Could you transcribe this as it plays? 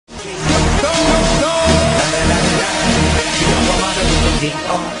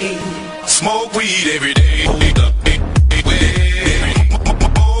weed every day.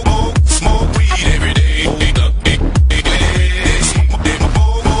 Smoke weed every day.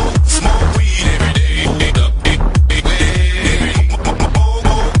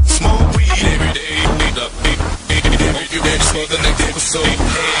 Smoke weed every day. You ready for the next episode?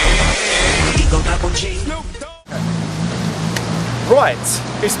 Right,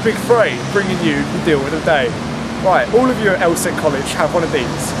 it's Big Frey bringing you the deal of the day. Right, all of you at LSEC College have one of these.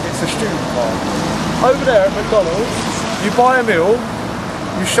 It's a student card. Over there at McDonald's, you buy a meal,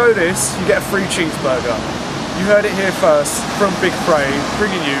 you show this, you get a free cheeseburger. You heard it here first from Big Frey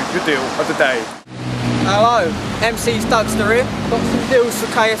bringing you your deal of the day. Hello, MC's Dougster here. Got some deals for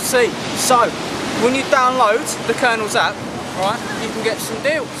KFC. So, when you download the Colonel's app, right, you can get some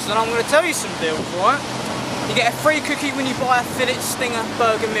deals. And I'm going to tell you some deals, right? You get a free cookie when you buy a fillet stinger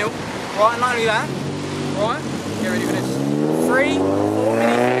burger meal, right? Not only that, right? Get ready for this. Free 4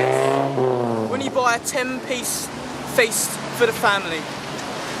 mini fillets when you buy a 10-piece feast for the family.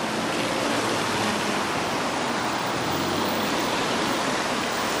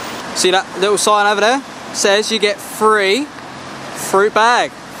 See that little sign over there? Says you get free fruit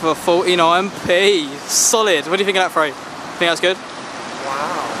bag for 49p. Solid. What do you think of that, Frey? Think that's good?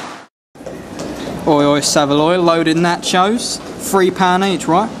 Wow. Oi Savoy, loaded nachos, £3 each,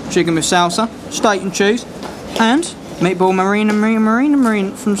 right? Chicken with salsa, steak and cheese, and meatball marina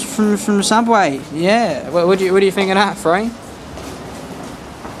from the Subway. Yeah. What do you think of that, Frey?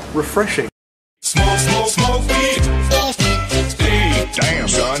 Refreshing. Smoke weed. Hey, damn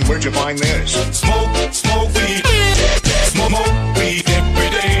son, where'd you find this? Smoke